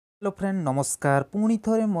Hello friend नमस्कार पुणी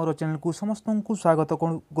थे मोर चैनल को समस्त को स्वागत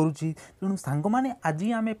करुच्ची तेणु सांग मैंने आज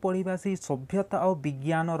आम पढ़ा से सभ्यता और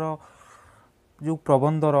विज्ञान जो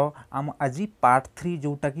प्रबंधर आम आज पार्ट 3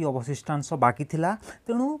 जोटा कि अवशिष्टांश बाकी थिला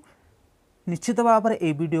तेणु निश्चित भाव में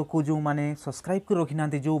ये वीडियो को जो मैंने सब्सक्राइब कर रखी ना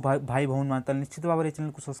जो भाई भौन मैंने निश्चित भाव में चैनल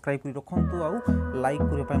को सब्सक्राइब कर रखु आउ लाइक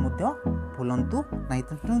करने भूलु ना।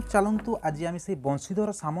 तेणु चलतु आज आम से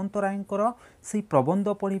बंशीधर सामंतराय से प्रबंध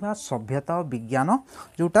पढ़ा सभ्यता और विज्ञान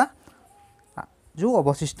जोटा जो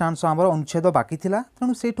अवशिष्टांश आमर अनुच्छेद बाकी थिला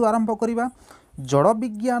तेणु सेठू आरंभ करवा। जड़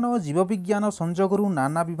विज्ञान और जीव विज्ञान संजोगु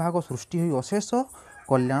नाना विभाग सृष्टि हुई अशेष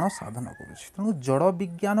कल्याण साधन करुच्ची। तेणु जड़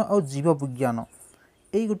विज्ञान और जीव विज्ञान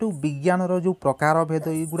यही गोटे विज्ञान जो प्रकार भेद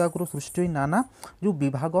युवाक सृष्टि नाना जो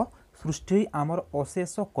विभाग सृष्टि हुई आमर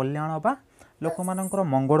अशेष कल्याण बा लोक मानकर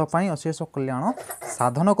मंगल पाई अशेष कल्याण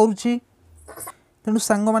साधन करुच्ची। तेणु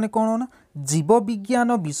सांग माने कौन ना जीव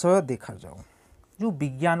विज्ञान विषय देखा जाओ जो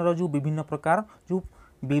विज्ञान जो विभिन्न प्रकार जो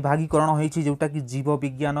विभागीकरण होती जोटा कि जीव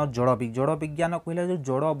विज्ञान जड़ विज्ञान कहला जो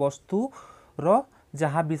जड़ वस्तु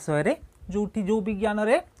रहा विषय जोटी जो विज्ञान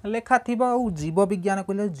रे लेखा थी जीव विज्ञान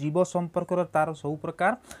कहले जीव संपर्क तार सब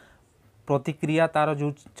प्रकार प्रतिक्रिया तार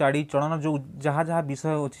जो चाड़ी चलन जो जहाँ जहाँ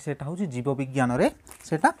विषय अच्छी सेटा हूँ जीव विज्ञान रे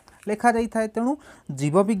सेटा लेखा जाई थाए। तेणु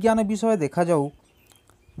जीव विज्ञान विषय देखा जाऊ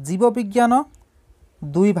जीव विज्ञान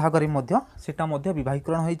दुई भाग रे मध्य सेटा मध्य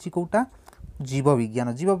विभागीकरण होईची कोटा जीव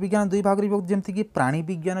विज्ञान दुई भाग रे जेमति कि प्राणी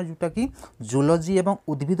विज्ञान जोटा कि जूलॉजी एवं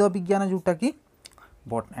उद्भिद विज्ञान जोटा कि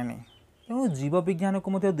बॉटनी। तेणु जीव विज्ञान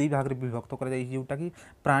को मध्य दुई भाग में विभक्त कर जोटा कि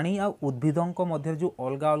प्राणी आ उद्भिदों मध्य जो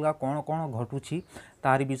अलग अलग कौन कौन घटुची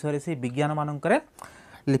तारी विषय से विज्ञान मानक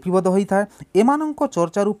लिपिबद्ध होता है। एमानंक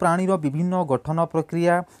चर्चारू प्राणीर विभिन्न गठन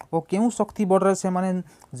प्रक्रिया और क्यों शक्ति बड़े से माने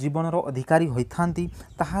जीवनर अधिकारी होती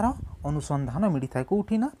ताहार अनुसंधान मिलता है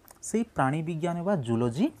कौटी ना से प्राणी विज्ञान बा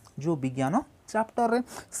जूलॉजी जो विज्ञान चैप्टर रे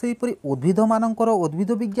सेहीपरि उद्भिद मानकर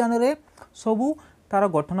उद्भिद विज्ञान रे सबू तार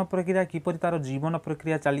गठन प्रक्रिया किपरि तार जीवन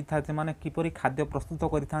प्रक्रिया चली था से माने किपरि खाद्य प्रस्तुत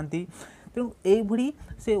करिथांती। तेणु एभଳି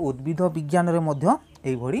से उद्भिद विज्ञान रे मध्य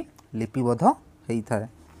एभଳି लिपिबद्ध होता है।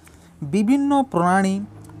 विभिन्न प्रणाली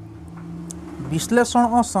विश्लेषण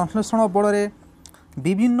और संश्लेषण बल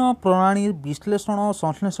विभिन्न प्रणाली विश्लेषण और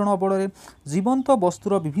संश्लेषण बल जीवंत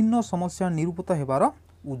वस्तुर विभिन्न समस्या निरूपित होबार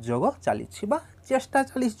उद्योग चली चेष्टा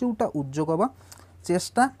चली जोटा उद्योग बा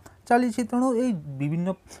चेष्टा चली। तेणु ये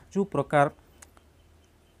विभिन्न जो प्रकार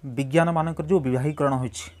विज्ञान मानकर जो विभागीकरण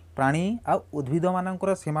होइछि प्राणी आ उद्भिद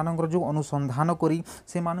मानकर से मानकर जो अनुसंधान करी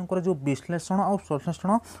से मानकर जो विश्लेषण और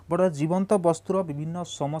संश्लेषण बड़ जीवंत वस्तुर विभिन्न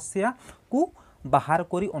समस्या को बाहर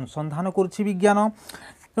करी अनुसंधान करुछि विज्ञान।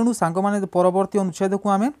 तेणु सांग माने परवर्ती अनुच्छेद को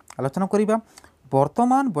आमे आलोचना करिबा।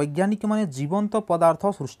 वर्तमान वैज्ञानिक माने जीवंत पदार्थ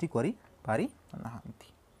सृष्टि करी पारि नाहंती।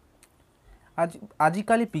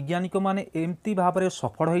 आजिकाली वैज्ञानिक माने एमती भाव में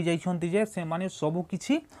सफल हो जाइछंती जे से माने सब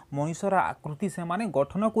किछि मनुष्यर आकृति से माने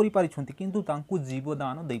गठन करि पारिछंती किंतु तांकु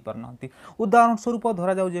जीवदान दे पारनांती। उदाहरण स्वरूप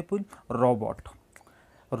धरा जाउ जे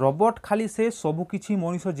रोबोट खाली से सब किछि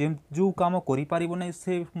मनुष्य जो काम करि पारिबो नै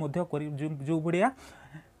से मध्य करि जो बढ़िया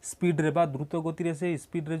स्पीड रे बा द्रुत गति रे से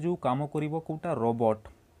स्पीड रे जो काम करिवो कोटा रोबोट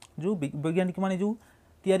जो वैज्ञानिक माने जो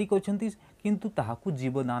तैयारी करछंती किंतु ताहाकु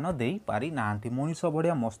जीवदान दे पारि नांती। मनुष्य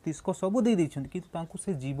बढ़िया मस्तिष्क सब दे दैछंती किंतु तांकु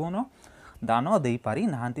से जीवन दान दे पारि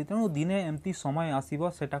नांती। तेणु दिने एमती समय आसीबो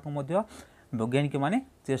सेटाकु मध्य वैज्ञानिक माने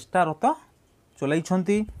चेष्टारत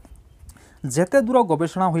चलाइछंती। जेते दूर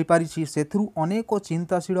गवेषणा होई पारिछि सेथुरु अनेक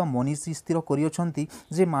चिंताशील मनीषी स्थिर करियछंती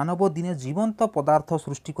जे मानव दिने जीवंत पदार्थ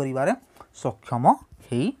सृष्टि करिवारे सक्षम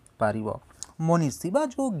हेई पारिबो। मनीषी बा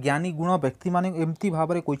जो ज्ञानी गुण व्यक्ति माने एमती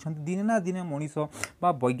भाव में कहते दिने ना दिने मनीष बा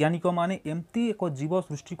वैज्ञानिक माने एमती एक जीव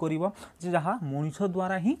सृष्टि करिवो जे जहाँ मनीष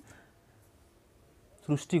द्वारा ही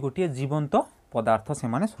सृष्टि गोटे जीवंत पदार्थ से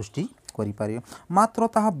माने सृष्टि करि पारिबो। मात्र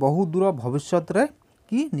ताहा बहु दूर भविष्य रे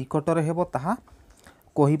कि निकट रे हेबो ताहा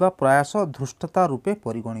कहिबा प्रयास धृष्टता रूपे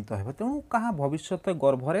परिगणित हेबो। तेणु कहा भविष्य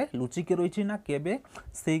गर्भरे लुचिके रही ना केबे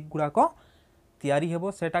से गुड़ाक तैयारी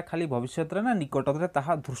हेबो सेटा खाली भविष्य ना निकट रे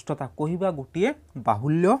ताहा धृष्टता कहिबा गोटे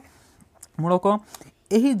बाहुल्य मूलक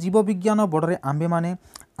एही जीव विज्ञान बड़े आंबे माने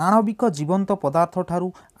आणविक जीवंत पदार्थ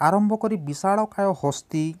ठारू आरंभ करी विशालकाय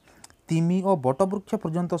हस्ती तिमी और बटवृक्ष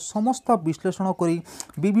पर्यंत समस्त विश्लेषण करी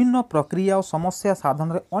विभिन्न प्रक्रिया और समस्या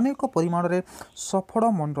साधन रे अनेक परिमाण रे सफल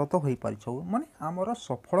मनरत होई पारिछौ। माने आमर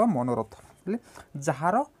सफल मनरत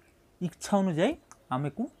जार इच्छा अनुଯାयी आमे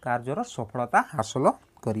को कार्यर सफलता हासिल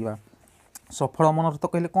करिबा। सफल मनरत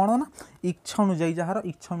कहले कौन ना इच्छा अनुଯାयी जार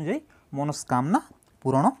इच्छा अनुଯାयी मनस्कामना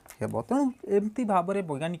पूरण हेबो। तेणु एमती भाव में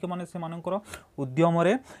वैज्ञानिक माने से मानकर उद्यम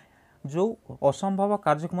जो असंभव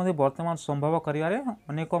कार्य को वर्तमान संभव करिवारे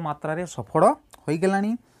अनेक मात्रा रे सफल हो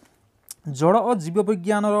गलानी। जड़ और जीव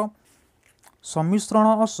विज्ञानर सम्मिश्रण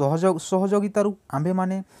और सहयोगितारू आम्भे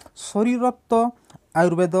माने शरीरत्व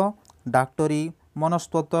आयुर्वेद डाक्टरी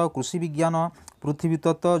मनस्तत्व कृषि विज्ञान पृथ्वी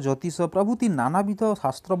तत्व ज्योतिष प्रभृति नानाविध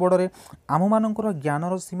शास्त्र बड़े आम मानकर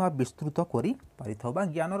ज्ञानर सीमा विस्तृत करि पारिथाउ बा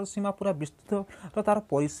ज्ञानर सीमा पूरा विस्तृत तार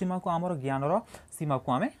परिसीमा को आमर ज्ञानर सीमा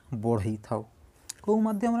को आमे बढ़ई थाउ कौ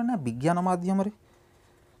माध्यम ना विज्ञान माध्यम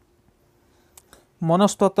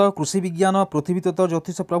मनस्तत्व कृषि विज्ञान पृथ्वी तत्व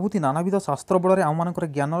ज्योतिष प्रभृति नानाविध शास्त्र बड़े आम मानकर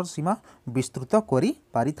ज्ञानर सीमा विस्तृत करि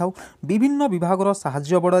पारिथाउ विभिन्न विभागर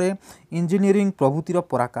साहाय्य बड़े इंजीनियरिंग प्रभृतिर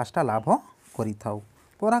पराकाष्ठा लाभ करिथाउ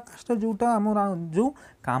पराकाष्ठा जोटा आम जो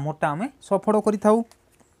कामटा आम सफल करिथाउ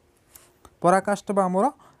पराकाष्ठा बा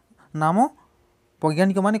आमर नाम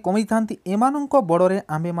वैज्ञानिक माने कमई थांती एमानंक बड़े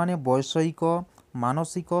आम्भे माने वैषयिक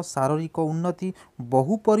मानसिक शारीरिक उन्नति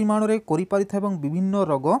बहु परिमाण रे करि पारिथाउ एवं विभिन्न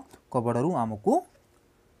रोग कबड़रू आमको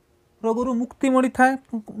रोगरू मुक्ति मिली थाए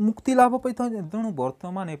मुक्ति लाभ पाई था तेणु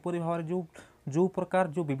बर्तमान एपरी भाव जो प्रकार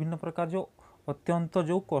जो विभिन्न प्रकार जो अत्यंत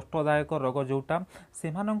जो कष्टदायक रोग जोटा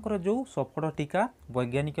सेमानंकर जो सफल टीका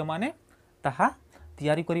वैज्ञानिक माने ताहा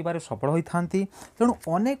तैयारी करिबारे सफल होई थांती तेणु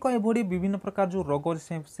अनेक एभली विभिन्न प्रकार जो रोग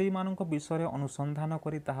से मानक विषय अनुसंधान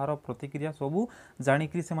करी ताहार प्रतिक्रिया सबू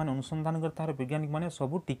जानिकरी से माने अनुसंधान कर ताहार वैज्ञानिक माने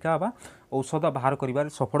सबू टीका बा औषध बाहर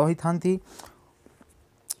करिबारे सफल होई थांती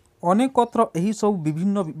अनेकत्र यही सब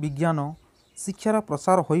विभिन्न विज्ञान शिक्षार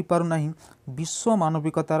प्रसार होई पारु नाही विश्व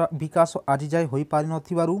मानविकतार विकास आज जाए होई पारि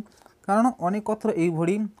नथिबारु कारण अनेकत्र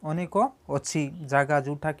एभली अनेक अच्छी जगह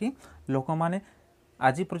जोटा कि लोक माने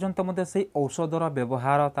आज पर्यंत मध्य से औषधर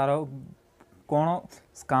व्यवहार तार कौन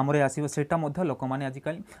काम रे आसीबो सेटा मध्य लोक माने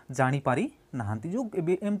आजिकल जानी पारि नाहांती जो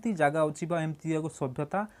एमती जगह अछि बा एमती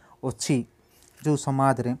सभ्यता अछि जो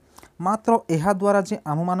समाज रे मात्र एहा द्वारा जे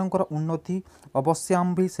आम मानकर उन्नति अवश्य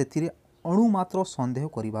आम भी से अणु मात्र संदेह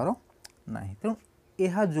करिवार नाही तेणु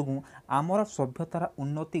एहा जोगु आमर सभ्यतार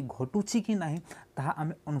उन्नति घटुछि कि नाही ताहा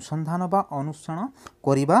आमे अनुसंधान बा अनुसरण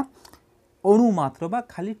करिबा अणु मात्र बा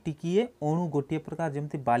खाली टिकिए अणु गोटे प्रकार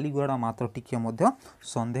जेमती बाली गुड़ा मात्र टिकिए मध्य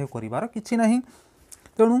संदेह करिवार किछि नाही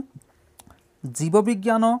तेणु जीव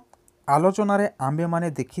विज्ञान आलोचना रे आम्बे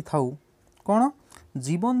माने देखि थाउ कोन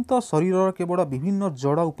जीवंत शरीर केवल विभिन्न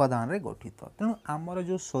जड़ उपादान रे गठित तेणु आमर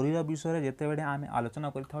जो शरीर विषय जिते बड़े आम आलोचना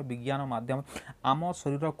कर विज्ञान माध्यम आम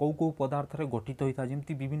शरीर कौ कौ पदार्थ रे गठित होता है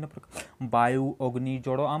जमी विभिन्न प्रकार वायु अग्नि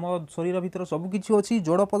जड़ आम शरीर भितर सबकि अच्छी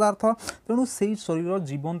जड़ पदार्थ तेणु से शरीर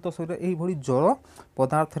जीवंत शरीर यही जड़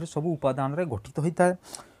पदार्थ रे सब उपादान रे गठित होता है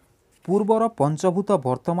पूर्वर पंचभूत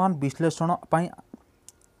वर्तमान विश्लेषण पाई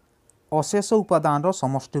अशेष उपादान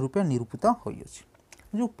समष्टि रूपे निरूपित होइछि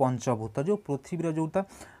जो पंचभूत जो पृथ्वी जोटा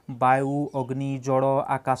वायु अग्नि जड़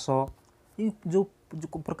आकाश ये जो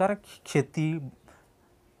प्रकार क्षति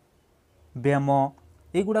व्योम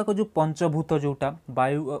एगुड़ाक जो पंचभूत जोटा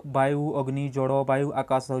वायु अग्नि जड़ वायु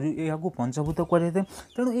आकाश यह पंचभूत कहुए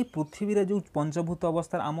तेणु ये पृथ्वी जो पंचभूत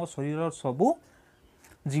अवस्था आम शरीर सबू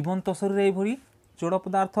जीवंत शरीर यही जड़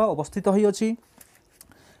पदार्थ अवस्थित होई अछि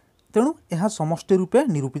तेणु यह समष्टि रूपे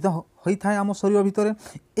निरूपित होता है आम शरीर भितर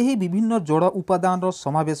यही विभिन्न जड़ उपादान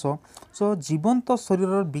समावेश सो जीवंत शरीर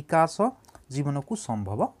विकास जीवन को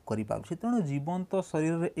संभव करि पारुछि तेणु जीवंत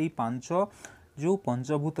शरीर यही पांच जो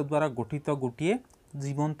पंचभूत द्वारा गठित गोटे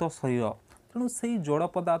जीवंत शरीर तेणु से जड़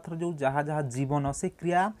पदार्थ जो जहाँ जहाँ जीवन से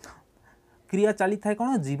क्रिया चली थाए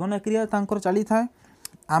कौन जीवन क्रिया तांकर चली थाए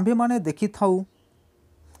आंबे माने देखि थाउ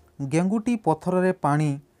गेंगुटी पत्थर रे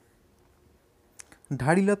पानी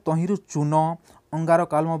ढाड़िले तहिरु चून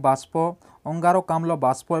अंगारकाम्ल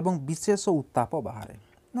बाष्प एवं विशेष उत्ताप बाहर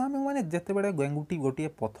आम मैंने जिते बड़े गेंगुटी गोटे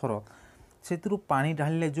पत्थर से पानी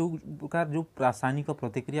ढालिले जो प्रकार जो रासायनिक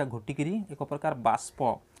प्रतिक्रिया घटिकी एक प्रकार बाष्प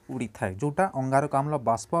उड़ी थाए जोटा अंगारकाम्ल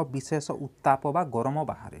बाष्प विशेष उत्ताप बा गरम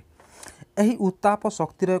बाहर यही उत्ताप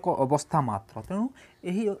शक्तिर एक अवस्था मात्र तेणु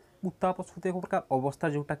यही उत्ताप शक्ति एक प्रकार अवस्था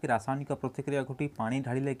जोटा कि रासायनिक प्रतिक्रिया घटी पानी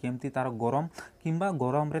ढाड़िले केमती तार गरम किंबा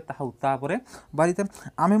गरम रे ताहा उत्ताप रे बारी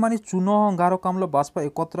आमे माने चून अंगारकाम्ल बाष्प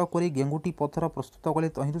एकत्र करी गेंगुटी पत्थर प्रस्तुत कले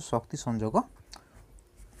तहिरु शक्ति संयोग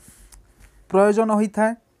प्रयोजन होता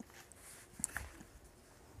है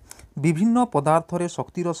विभिन्न पदार्थ रे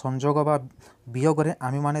शक्तिर संयोग बा वियोग रे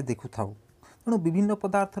आमे माने देखु थाउ तेणु विभिन्न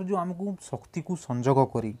पदार्थ जो आमको शक्ति को संयोग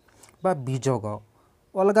करी बा वियोग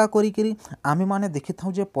अलगा करी आमे माने देखि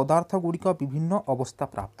थाउ जे पदार्थ गुड़िक विभिन्न अवस्था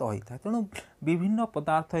प्राप्त होता है तेणु विभिन्न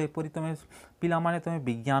पदार्थ एपरी तुम पिला माने तुम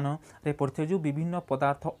विज्ञान रे पढ़िथे जो विभिन्न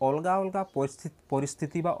पदार्थ अलगा अलगा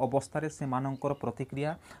परिस्थिति बा अवस्था रे से मानकर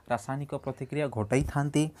प्रतिक्रिया रासायनिक प्रतिक्रिया घटाई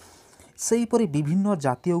थांती सेहीपरि विभिन्न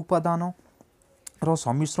जातीय उपादान रो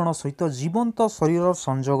सम्मिश्रण सहित जीवंत शरीर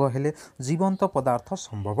संयोग हेले जीवंत पदार्थ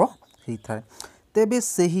संभव होता है तेबे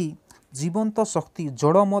सेही जीवंत शक्ति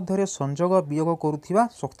जड़ मध्य संजोग वियोग करुथिबा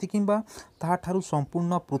शक्ति किंबा ताहाठारु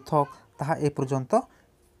संपूर्ण पृथक ताहा एपर्यंत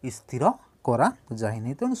स्थिर करा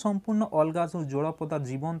जाए तेणु संपूर्ण अलग जो जड़ पदार्थ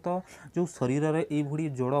जीवंत जो शरीर में ये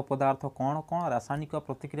जड़ पदार्थ कौन कौन रासायनिक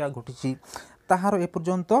प्रतिक्रिया घटी ताहार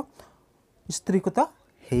एपर्यंत स्थिरीकृत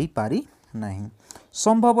हो पारि नहीं।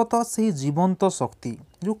 संभवतः से जीवंत शक्ति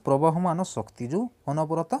जो प्रवहमान शक्ति जो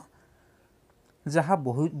अनवरत जहाँ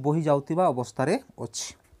बही जाउतिबा अवस्था रे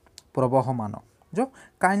अछि प्रवहमान जो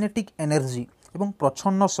काइनेटिक एनर्जी एवं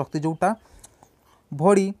प्रच्छन्न शक्ति जोटा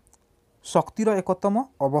भड़ी शक्तिर एकतम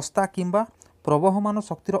अवस्था किंबा प्रवहमान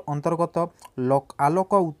शक्तिर अंतर्गत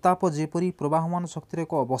आलोक उत्ताप जेपरी प्रवाहमान शक्तिर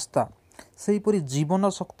एक अवस्था सेहीपरि जीवन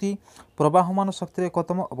शक्ति प्रवाहमान शक्तिर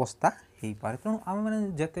एकतम अवस्था हो पारे। तेणु आम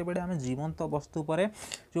मैंने जिते बड़े आम जीवंत वस्तु पर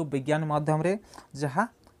जो विज्ञान माध्यम रे जहाँ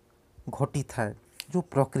घटी थाए जो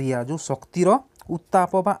प्रक्रिया जो शक्तिर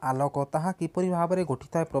उत्ताप बा आलोक ताहा किपरि भाव में घटी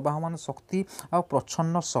थाए प्रवाहमान शक्ति आ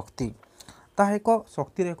प्रच्छन्न शक्ति ताहा एक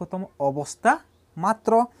शक्तिर एकतम अवस्था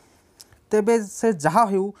मात्र तेबे से जहाँ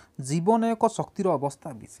हो जीवन एक शक्तिर अवस्था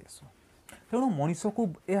विशेष। तेणु मनीष को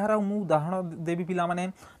यार मु उदाहरण देवी पिला माने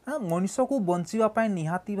मनीष को बंचापी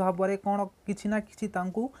निहाती भाव में कौन किसी ना कि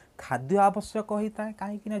खाद्य आवश्यक होता है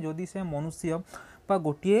कहीं जदि से मनुष्य बा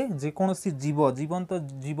गोटे जेकोसी जीव जीवंत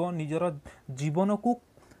जीव निजर जीवन को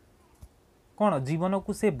कौन जीवन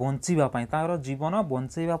को से बंचापी तार जीवन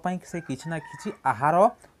बंचापी से किसी ना कि आहार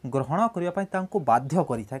ग्रहण करने बाध्य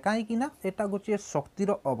करें कहीं एटा गोटे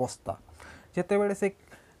शक्तिर अवस्था जितेबले से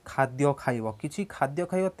खाद्य खाइब किसी खाद्य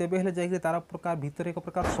खाइब तेबे हेले जाइकि तार प्रकार भीतर एक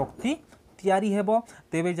प्रकार शक्ति तैयारी हेब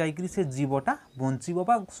तेबे जाइकि से जीवटा बंचिब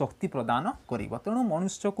बा शक्ति प्रदान करिब। तेणु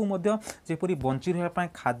मनुष्य को मध्य जेपरि बंची रहिबा पय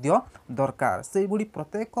खाद्य दरकार से बुढ़ी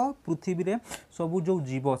प्रत्येक पृथ्वी रे सबु जो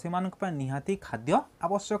जीव से मानक पय निहाती खाद्य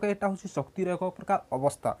आवश्यक एटा होछि शक्तिर एक प्रकार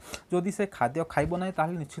अवस्था जदि से खाद्य खाइब नै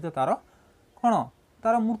ताहले निश्चित तार कोन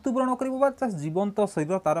तार मृत्युवरण करिब बा जीवंत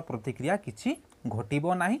शरीर तार प्रतिक्रिया किछि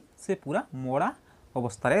घटिब नाही से पूरा मोड़ा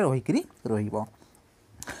अवस्था रहीकि रहिब।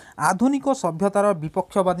 आधुनिक सभ्यतार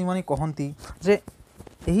विपक्षवादी माने कहती जे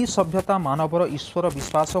यही सभ्यता मानवर ईश्वर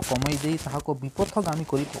विश्वास कमई दे ताहाको विपथगामी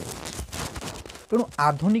करी पहुँचे। तेणु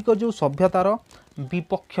आधुनिक जो सभ्यतार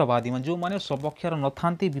विपक्षवादी जो माने सपक्षर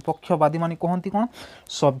नथांती विपक्षवादी माने कहती कौन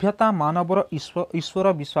सभ्यता मानवर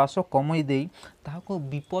ईश्वर विश्वास कमई दे ताहाको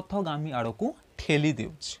विपथगामी आड़क ठेली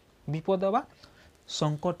देउछि विपद बा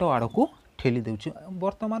संकट आड़क ठेली देउछि।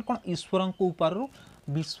 वर्तमान कौन ईश्वर ऊपर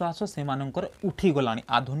विश्वास से मानकर उठी गलानी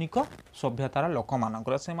आधुनिक सभ्यतार लोक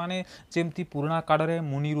मानकर से माने जेमती पुराना काଳରେ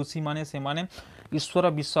मुनि ऋषि माने से माने ईश्वर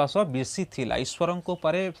विश्वास बेसी थिला ईश्वर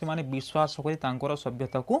पारे से माने विश्वास करी तांकर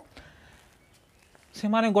सभ्यता को से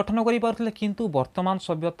माने गठन करि पारथिले किंतु वर्तमान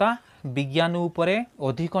सभ्यता विज्ञान उपरे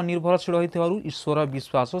अधिक निर्भरशील होइथिबारु ईश्वर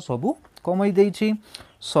विश्वास सबु कमई देइछि।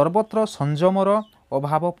 सर्वत्र संयमर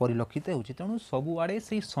अभाव परिलक्षित होछि। तेणु सबुआड़े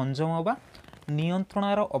से संयम बा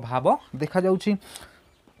नियंत्रणार अभाव देखा जाउछि।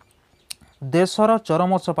 देशर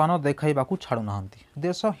चरम सोपान देखाइबाकू छाड़ू नाहंती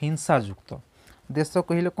देश हिंसा युक्त देश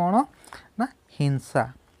कहले कौन ना हिंसा।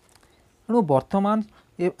 तेणु वर्तमान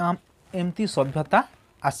एमती सभ्यता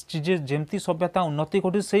आसछि जेमती सभ्यता उन्नति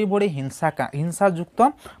घटी से बड़े हिंसा युक्त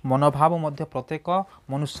मनोभाव मध्य प्रत्येक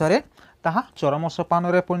मनुष्य रे ताहा चरम सोपान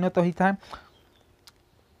रे परिणत होता है।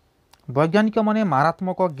 वैज्ञानिक माने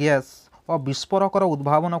मारात्मक गैस और विस्फोरकर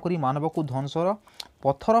उद्भावन करी मानव को ध्वंसर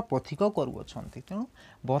पथर पथिक करुअछंती। तेणु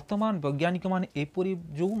वर्तमान वैज्ञानिक माने एपरी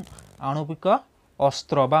जो आणविक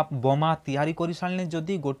अस्त्र बा बोमा तैयारी करि सारले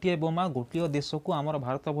जदि गोटिए बोमा गोटिए देश को आमर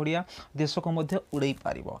भारत भड़िया देश को मध्य उड़ाई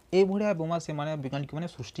पारिबो ए भड़िया बोमा से माने वैज्ञानिक माने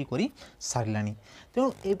सृष्टि करि सारलानी।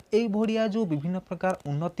 तेणु ए भड़िया जो विभिन्न प्रकार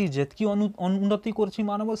उन्नति जेतकी उन्नति करछि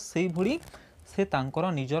मानव से भड़ी से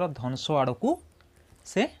तांकर निजर ध्वंस आड़कू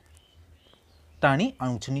से टाणी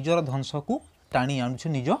आणुछि निजर ध्वंस को टाणी आणुछि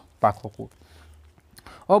निज पाखकू।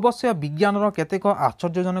 अवश्य विज्ञानर केतेक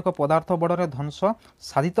आश्चर्यजनक पदार्थ बड़े ध्वंस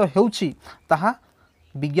साधित हेउछि ताहा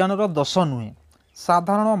विज्ञानर दोष नुहे।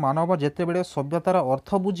 साधारण मानव जेतेबेले सभ्यतार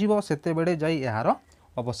अर्थ बुझिब सेतेबेले जाई एहार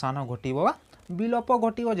अवसान घटिब बा विलोप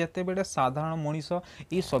घटिब। जेतेबेले साधारण मनीष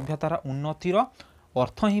ई सभ्यतार उन्नतिर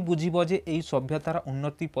अर्थ ही बुझिब जे एई सभ्यतार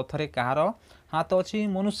उन्नति पथरे कहार हाथ अछि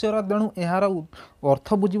मनुष्यर। तेणु एहार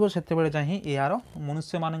अर्थ बुझिब सेतेबेले जाहि एहार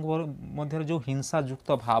मनुष्य मानक मध्य जो हिंसा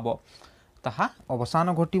युक्त भाव ताहा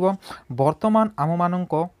अवसान घटिब। वर्तमान आम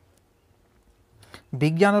मानक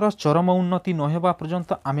विज्ञानर चरम उन्नति नहेबा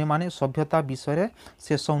पर्यंत आमे माने सभ्यता विषय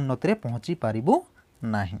शेष उन्नति रे पहुँची पारिबु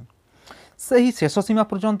नाही। सही शेष सीमा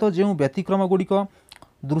पर्यंत जो व्यतिक्रम गुड़िक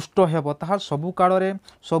दृष्ट हेब ताहा सबु काଳରେ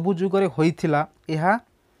सबु जुगरे होइथिला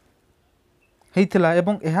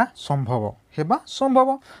एवं एहा संभव। हेबा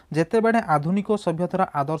संभव जेतेबेले आधुनिक सभ्यतार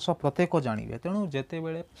आदर्श प्रत्येक जानिबे। तेणु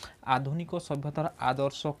जेतेबेले आधुनिक सभ्यतार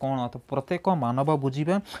आदर्श कौन तो प्रत्येक मानव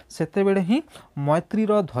बुझिबे सेतेबेले ही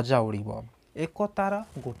मैत्रीर ध्वजा उड़िब, एकतार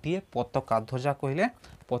गोटे पताका, ध्वजा कहले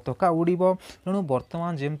पताका उड़िब। तेणु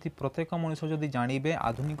वर्तमान जेमती प्रत्येक मनुष्य जदि जानिबे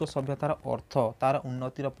आधुनिक सभ्यतार अर्थ तार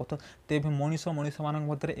उन्नतिर पथ, तेबे मनुष्य मानक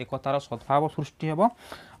मध्य एकतार सद्भाव सृष्टि हेब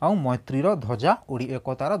आउ मैत्रीर ध्वजा उड़ी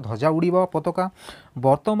एकतार ध्वजा उड़िब पताका।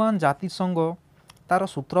 वर्तमान जातिसंघ तार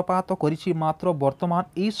सूत्रपात करिछि, मात्र वर्तमान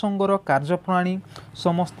एई संघर कार्यप्रणाली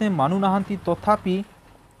समस्ते मानु नाहांती। तथापि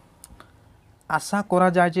आशा करा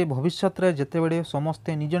जाए जे भविष्य रे जेतेबेले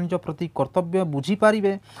समस्ते निज निज प्रति कर्तव्य बुझी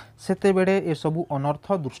पारिबे सेतेबेले ए सबु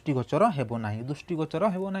अनर्थ दृष्टिगोचर हेबो नाही। दृष्टिगोचर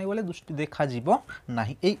हेबो नाही बोले दृष्टि देखा जीवो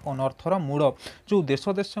नाही। एई अनर्थर मूल जो देश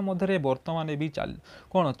देश मध्य वर्तमान भी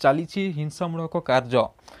कौन चली हिंसामूलक कार्य,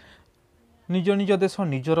 निज निज देश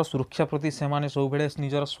निजर सुरक्षा प्रति सेमाने सबुबेले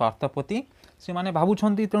निजर स्वार्थ प्रति सेमाने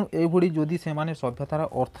भावुछंती। तेणु एभली जदि सेमाने सभ्यतार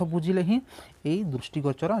अर्थ बुझिले ही एई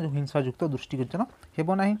दृष्टिगोचर जो हिंसायुक्त दृष्टिगोचर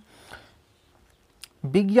हेबो नाही।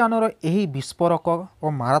 विज्ञानर एही विस्फोरक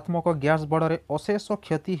और मारात्मक ग्यास बड़े अशेष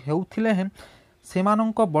क्षति हेउथिले हें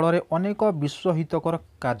सेमानंक बड़े अनेक विश्वहितकर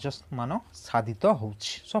कार्य मान साधित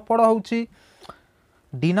होउछि, सफल होउछि।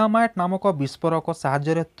 डिनामाइट नामक विस्फोरक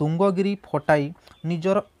साहाय्य तुंगगिरी फटाई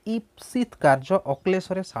निजर ईप्सित कार्य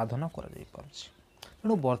अक्लेशरे साधन कर जाई पारुछि।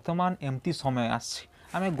 तेणु वर्तमान एमती समय आछि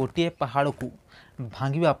आमे गोटे पहाड़ को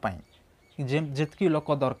भांगिबा पई जेतकी लोक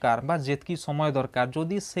दरकार बा जेतकी समय दरकार,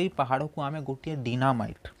 जदि से पहाड़ को आमे गोटे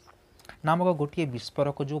डिनामाइट नामक गोटे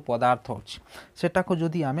विस्फोरक जो पदार्थ अच्छी सेटा को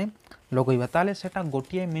जदि आमे लगेबा ताले सेटा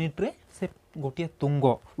गोटे मिनिट रे से गोटे तुंग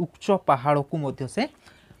उच्च पहाड़ को मध्य से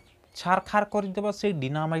छारखार करदेबा से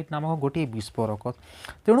डिनामाइट नामक गोटे विस्फोरक।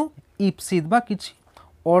 तेणु ईप्सित बा किछि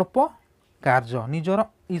अल्प कार्य निजर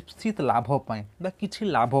ईप्सित लाभ पाई बा किछि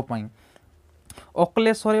लाभ पाई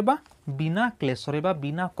अक्लेशरे बा बिना क्लेशरे बा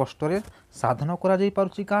बिना कष्टरे साधन करा जाई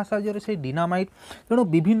पारुछि का साहाय्य से डिनामाइट। तेणु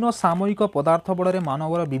विभिन्न सामयिक पदार्थ बड़े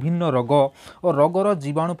मानवर विभिन्न रोग और रोगर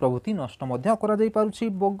जीवाणु प्रभृति नष्ट मध्य करा जाई पारुछि।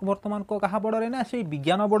 वर्तमान को कहा बड़े ना से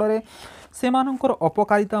विज्ञान बड़े सेमानंकर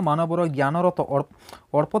अपकारिता मानवर ज्ञानर तो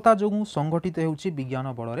अल्पता जो संगठित होउछि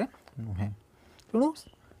विज्ञान बड़े नुहे। तेणु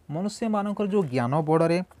मनुष्य मानकर जो ज्ञान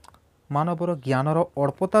बड़े मानवर ज्ञानर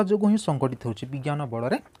अल्पता जो ही संगठित होउछि विज्ञान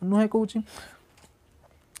बड़े नुहे कहउछि।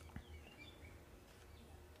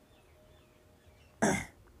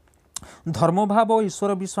 धर्मभाव और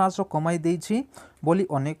ईश्वर विश्वास कमाई देइछि बोली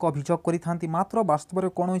अनेक अभियोग करिथांती, मात्र वास्तव में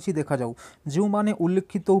कौन होइछि देखा जाऊ। जो माने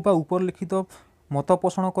उल्लेखित बा उपरलिखित मत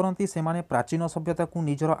पोषण करती से माने प्राचीन सभ्यता को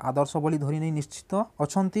निजर आदर्श बोली धरि नहीं निश्चित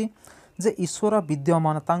अछंती जे ईश्वर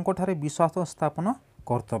विद्यमान तांको ठारे विश्वास स्थापन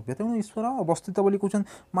कर्तव्य। तेणु ईश्वर अवस्थित बोली कहउछन,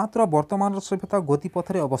 मात्र वर्तमान सभ्यता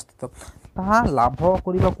गतिपथरे अवस्थित ताहा लाभ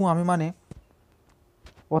करबाकू आमे माने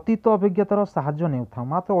अतीत अभिज्ञतार साहाय्य नेउथाउ,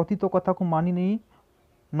 मात्र अतीत कथा को मानि नहीं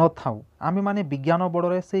न थाउ। आमे माने विज्ञान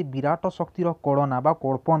बड़े से विराट शक्तिर कल्पना बा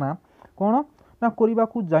कल्पना कौन ना करने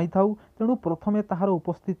को जाई थाउ। तेणु प्रथमे ताहार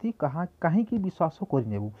उपस्थिति कहीं विश्वास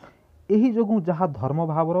करनेबू। एही जोगु जहाँ धर्म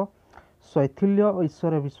भावर शैथिल्य और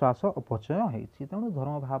ईश्वर विश्वास अपचय होइछि। तेणु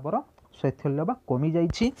धर्म भावर शैथिल्य बा कमी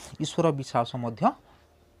जाइछि, ईश्वर विश्वास मध्य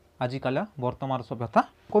आजिकाल वर्तमान सभ्यता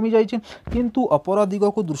कमी जाइछि। किंतु अपर दिग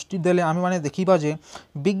को दृष्टि देले आमे माने देखिबा जे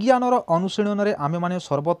विज्ञानर अनुशीलन रे आमे माने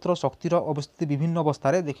सर्वत्र शक्तिर अवस्थिति विभिन्न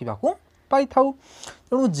अवस्था देखिबाकू पाई थाउ।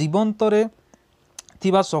 तेणु जीवंतरे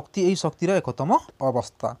थिबा शक्ति एही शक्तिर एकतम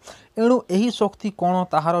अवस्था। एणु एही शक्ति कौन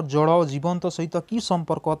ताहार जड़ जीवंत सहित की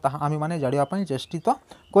संपर्क ताहा आमे माने जानिबा पई चेष्टित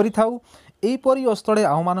करिथाउ। एहीपरि अस्थळे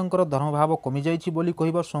आमानंकर धर्मभाव कमी जाइछि बोली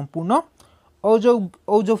कहिबा संपूर्ण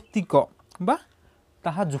औजौक्तिक बा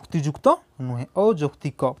ताहा जुक्तियुक्त नुहे,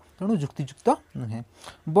 अयौक्तिक। तेणु जुक्तियुक्त नुहे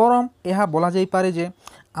बरम यह बोला जाई पारे जे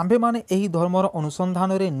आम्भे माने एही धर्मर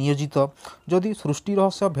अनुसंधान रे नियोजित जदि सृष्टि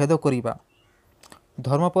रहस्य भेद करिबा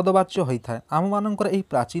धर्मपदवाच्य होता है। आम मानकर एही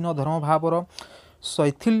प्राचीन धर्म भावर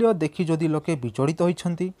शैथिल्य देखि जदि लोके विचलित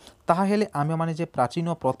होइछंती ताहाहेले आमे माने जे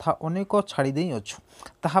प्राचीन प्रथा अनेक छाड़ी देई अछु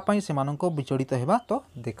ताहा पई सेमानंको विचलित हेबा तो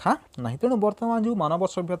देखा नाही। तेणु वर्तमान जो मानव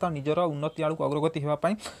सभ्यता निजर उन्नति आड़क अग्रगति हेबा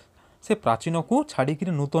पई से प्राचीन को छाड़िकी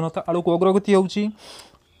नूतनता आड़क अग्रगति होउछि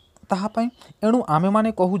ताहापाई। एणु आमे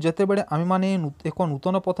माने कहू जेतेबेले आमे माने एक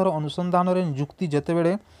नूतन पथर अनुसंधान रे नियुक्ति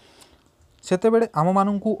जेतेबेले सेतेबेले आम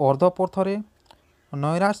मानंकु अर्धपथरे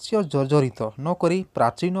नैराश्य जर्जरित न करी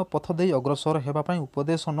प्राचीन पथ दे अग्रसर हेबा पई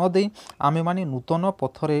उपदेश न दे आमे माने नूतन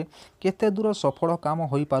पथरे केते दूर सफल काम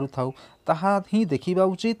होई पारुथाउ ताहा ही देखिबा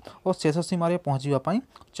उचित और शेष सीमार पहुँचवा पई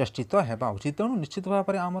चेष्टित हेबा उचित। तेणु निश्चित भाव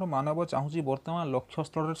में आमर मानव चाहूँगी वर्तमान लक्ष्य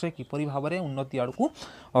स्थल से किपरि भाव में उन्नति आड़क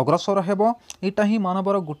अग्रसर हेब, एटा ही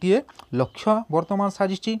मानवर गोटे लक्ष्य वर्तमान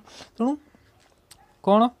साजिछि। तेणु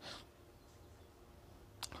कौन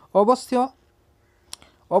अवश्य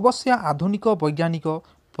अवश्य आधुनिक वैज्ञानिक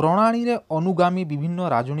प्रणाली रे अनुगामी विभिन्न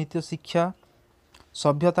राजनीति शिक्षा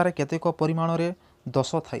सभ्यतार केतेक परिमाण रे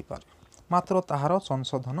दोष थाई पारे मात्र ताहार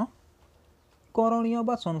संशोधन करणीय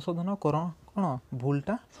बा संशोधन कौन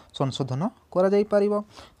भूलटा संशोधन करा जाई परिबो।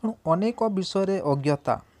 तेणु अनेक विषय रे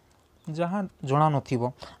अज्ञता जहाँ जना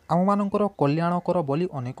नथिबो आम मानकर कल्याणकर बोली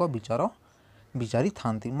अनेक विचारी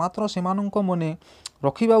थांती मात्र सेमानंक मने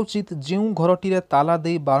रखिबा उचित जेउ घरटी रे ताला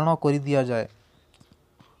देई बारण करि दिया जाए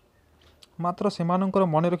मात्र सेमानंकर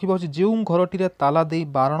मने रखिबा उचित जेउ घरटी रे ताला देई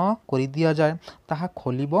बारण करि दिया जाए ताहा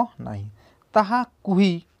खोलिबो नाही ताहा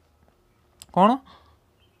कुही कौन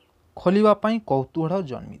खोलिबा पई कौतूहल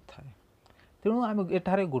जन्मी थाए। तेणु आम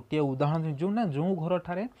एठारे गोटे उदाहरण जो ना जो घर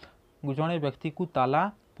ठारे जड़े व्यक्ति को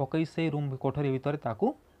ताला पकई से रूम कोठरी भितर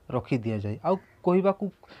ताकू रखी दि जाए आउ कहबाकू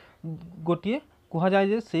गोटे कह जाए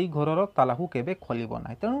जे से घर ताला को केबे खोलिबो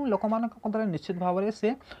नाही। तेणु लोक मान निश्चित भाव में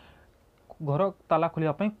से घर ताला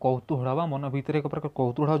खोलिया कौतूहल बा मन भितर एक प्रकार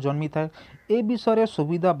कौतूहल जन्मी थाए। ए विषय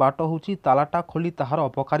सुविधा बाट होची तालाटा खोली ताहार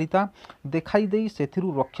अपकारिता देखाई देई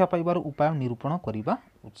सेथिरु रक्षा पाइबार उपाय निरूपण करबा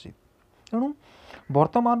उचित। तेणु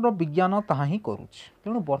वर्तमान विज्ञान ताहा ही करुछि।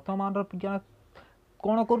 तेणु वर्तमान विज्ञान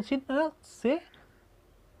कौन करुछि ना से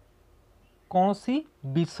कौन सी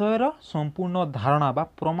विषयर संपूर्ण धारणा बा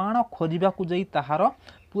प्रमाण खोजा जाई ताहार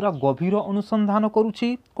पूरा गभीर अनुसंधान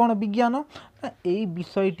करुछि कौन विज्ञान ना ए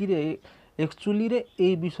विषयटी रे एक्चुअली रे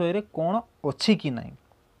ए विषय रे कौन अच्छी कि नहीं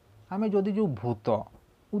आमे जदि जो भूत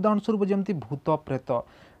उदाहरण स्वरूप जमती भूत प्रेत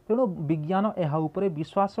तेणु विज्ञान यह उपरे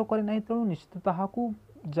विश्वास करे नहीं। तेणु निश्चित ताहाकू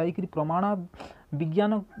जाइकरी प्रमाण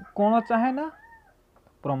विज्ञान कौन चाहे ना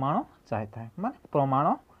प्रमाण चाहे था माने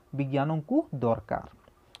प्रमाण विज्ञान को दरकार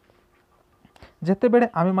जेतेबेले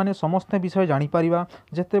आमे माने समस्त विषय जानी पारिबा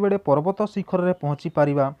जेतेबेले पर्वत शिखर रे पहुँची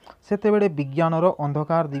पारिबा सेतेबेले विज्ञानर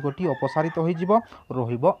अंधकार दिगटी अपसारित हो जिवो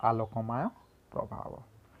रहिबो आलोकमय प्रभाव।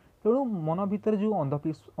 तेणु मन भितर जो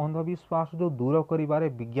अंधविश्वास जो दूर करिबारे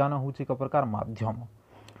विज्ञान होची एक प्रकार माध्यम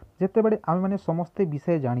जेतेबेले आमे माने समस्त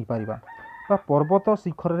विषय जानी पारिबा बा पर्वत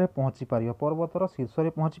शिखर रे पहुँची पारिबा पर्वतर शीर्ष रे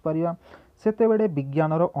पहुँची पारिबा सेतेबेले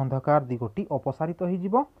विज्ञानर अंधकार दिगटी अपसारित हो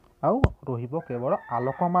जिवो आउ रहिबो केवल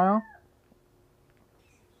आलोकमय।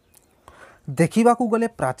 देखिबाकू गले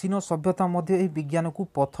प्राचीन सभ्यता मध्य एही विज्ञान को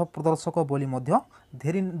पथ प्रदर्शक बोली मध्य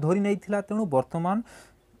धरी नहीं। तेणु वर्तमान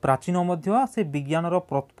प्राचीन मध्य से विज्ञानर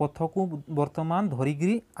पथ को वर्तमान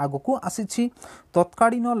धरिकी आगक आसी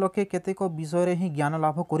तत्कालीन लोके केतेक विषय रे ही ज्ञान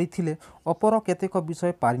लाभ करथिले अपर केतेक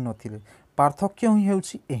विषय पारि नथिले पार्थक्य ही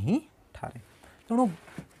हेउछि एही ठारे। तेणु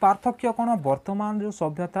पार्थक्य कौन वर्तमान जो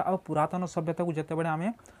सभ्यता और पुरातन सभ्यता को जितेबाला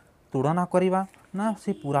आम तुलना करवा ना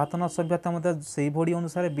से पुरातन सभ्यता मतलब से भड़ी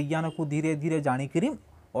अनुसार विज्ञान को धीरे धीरे जाणिकी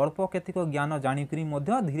अल्प केतिक ज्ञान जाणिकी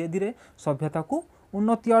धीरे धीरे सभ्यता को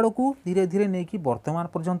उन्नति आड़ को धीरे धीरे नहीं कि वर्तमान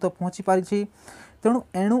पर्यंत पहुँची पारी। तेणु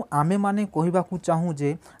एणु आमे माने कहबाकू चाहूँ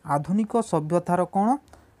जे आधुनिक सभ्यतार कौन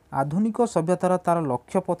आधुनिक सभ्यतार तार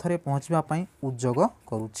लक्ष्य पथरे पहुँचवाई उद्योग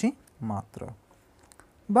करुछि मात्र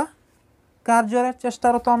बा कार्य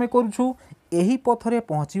चेष्टारत आम करुछु एही पथरे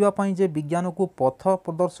पहुँचवाई जे विज्ञान को पथ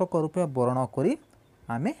प्रदर्शक रूपे वर्ण करी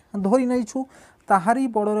आमे धरी नहींछु ताहारी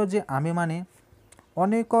बड़र जे आमे माने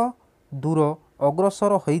अनेक दूर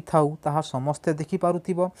अग्रसर होइथाउ ताहा समस्ते देखि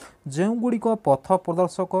पारुथिबो जेउ गुड़िक पथ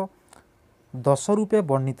प्रदर्शक दश रूपे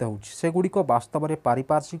वर्णित होउछि सेगुड़िक वास्तव में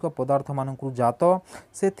पारिपार्श्विक पदार्थ मानकु जात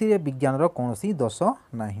सेथिरे विज्ञानर कौनसी दोष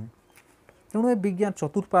नाही। तेणु ए विज्ञान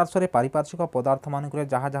चतुर्पार्श्व पारिपार्श्विक पदार्थ मानक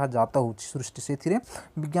जहाँ जहाँ जात हो सृष्टि से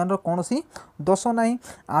विज्ञान कौन सी दोष ना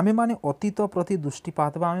आमे माने अतीत प्रति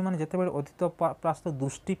दृष्टिपात आमे माने जेतेबेले अतीत पार्श्व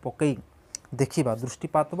दृष्टि पकई देखिबा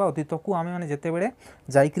दृष्टिपात बा अतीत को आमे माने जेतेबेले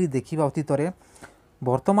जाइकरी देखिबा अतीत रे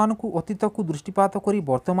वर्तमान को अतीत को दृष्टिपात करी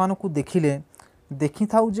वर्तमान को देखिले देखि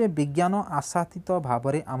थाउ जे विज्ञान आशातीत भाव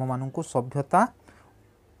में आम मानकु सभ्यता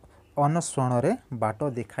अनुसरण रे बाट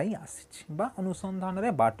देखाई आसी बा अनुसंधान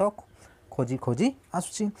रे बाट खोजी खोजी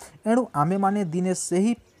आसुची। एणु आमे माने दिने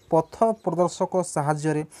सही पथ प्रदर्शक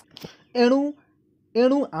साहाय्य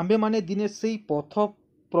एणु आमे माने दिने सही पथ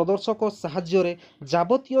प्रदर्शक साहाय्य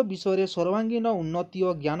जाबतीय विषय सर्वांगीन उन्नति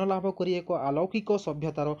और ज्ञान लाभ करी एक अलौकिक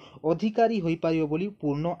सभ्यतार अधिकारी होई पारियो बोली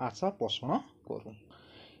पूर्ण आशा पोषण करूँ।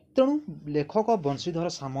 तेणु लेखक बंशीधर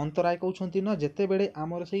सामंतराय कहते ना जेतेबेले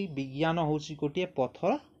आमर से विज्ञान होची गोटे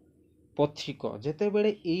पथर पथिक जेतेबेले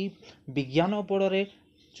एई विज्ञान बड़े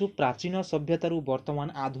जो प्राचीन सभ्यतार वर्तमान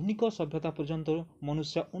आधुनिक सभ्यता पर्यंत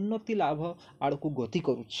मनुष्य उन्नति लाभ आड़ को गति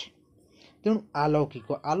करुछि। तेणु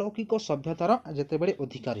अलौकिक अलौकिक सभ्यतार जेतेबेले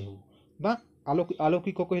अधिकारी हो बा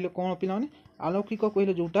अलौकिक कहले कौन पिला माने अलौकिक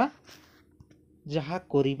कहले जोटा जहा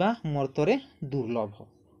करिबा मर्तरे दुर्लभ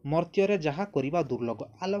ମର୍ତ୍ତ୍ୟରେ ଯାହା କରିବା ଦୁର୍ଲଭ।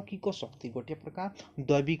 ଆଲୌକିକ ଶକ୍ତି ଗୋଟିଏ ପ୍ରକାର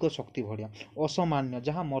ଦୈବିକ ଶକ୍ତି ଭଳିଆ ଅସାମାନ୍ୟ,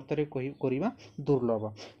 ଯାହା ମର୍ତ୍ତ୍ୟରେ କରିବା ଦୁର୍ଲଭ।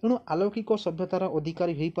 ତେଣୁ ଆଲୌକିକ ସଭ୍ୟତାର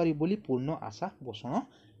ଅଧିକାରୀ ହୋଇପାରିବ ବୋଲି ପୂର୍ଣ୍ଣ ଆଶା ପୋଷଣ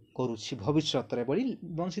କରୁଛି ଭବିଷ୍ୟତରେ ବୋଲି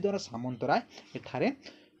ବଂଶୀଧର ସାମନ୍ତରାୟ ଏଠାରେ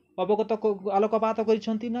ଅବଗତ ଆଲୋକପାତ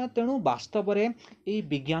କରିଛନ୍ତି। ନା ତେଣୁ ବାସ୍ତବରେ ଏହି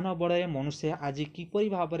ବିଜ୍ଞାନ ବଳରେ ମନୁଷ୍ୟ ଆଜି କିପରି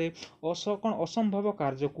ଭାବରେ ଅସମ୍ଭବ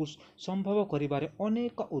କାର୍ଯ୍ୟକୁ ସମ୍ଭବ କରିବାରେ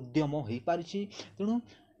ଅନେକ ଉଦ୍ୟମ ହୋଇପାରିଛି। ତେଣୁ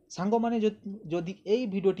ସାଙ୍ଗମାନେ ଯଦି ଏଇ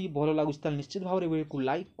ଭିଡ଼ିଓଟି ଭଲ ଲାଗୁଛି ତାହେଲେ ନିଶ୍ଚିତ ଭାବରେ ଭିଡ଼ିଓକୁ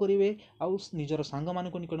ଲାଇକ୍ କରିବେ, ଆଉ ନିଜର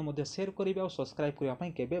ସାଙ୍ଗମାନଙ୍କ ନିକଟରେ ମଧ୍ୟ ସେୟାର କରିବେ, ଆଉ ସବସ୍କ୍ରାଇବ୍ କରିବା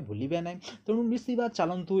ପାଇଁ କେବେ ଭୁଲିବେ ନାହିଁ। ତେଣୁ ମିଶିବା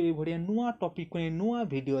ଚାଲନ୍ତୁ ଏଇଭଳିଆ ନୂଆ ଟପିକ୍ ନୂଆ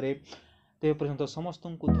ଭିଡ଼ିଓରେ। ତେବେ ପର୍ଯ୍ୟନ୍ତ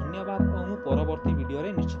ସମସ୍ତଙ୍କୁ ଧନ୍ୟବାଦ। ଆଉ ମୁଁ ପରବର୍ତ୍ତୀ ଭିଡ଼ିଓରେ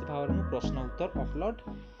ନିଶ୍ଚିତ ଭାବରେ ମୁଁ ପ୍ରଶ୍ନ ଉତ୍ତର ଅପଲୋଡ଼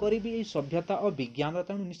କରିବି ଏହି ସଭ୍ୟତା ଓ ବିଜ୍ଞାନ।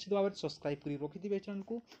 ତେଣୁ ନିଶ୍ଚିତ ଭାବରେ ସବସ୍କ୍ରାଇବ୍ କରି ରଖିଥିବେ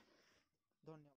ଚ୍ୟାନେଲକୁ। ଧନ୍ୟବାଦ।